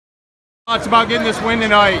Thoughts about getting this win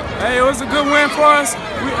tonight? Hey, it was a good win for us.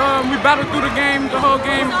 We battled through the game, the whole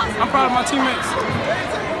game. I'm proud of my teammates.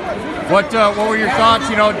 What were your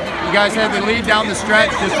thoughts? You know, you guys had the lead down the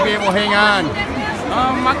stretch just to be able to hang on.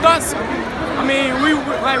 My thoughts. I mean, we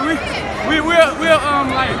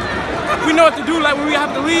know what to do. Like when we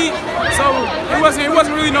have the lead, so it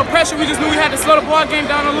wasn't really no pressure. We just knew we had to slow the ball game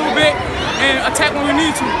down a little bit and attack when we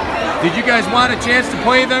need to. Did you guys want a chance to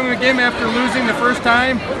play them again after losing the first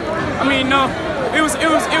time? I mean, no. It was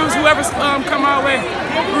whoever's come our way.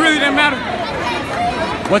 It really didn't matter.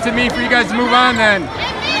 What's it mean for you guys to move on then?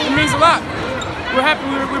 It means a lot. We're happy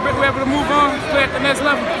we're able to move on, play at the next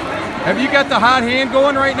level. Have you got the hot hand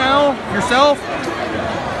going right now yourself?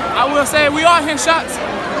 I will say we are hitting shots.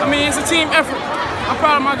 I mean, it's a team effort. I'm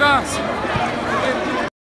proud of my guys.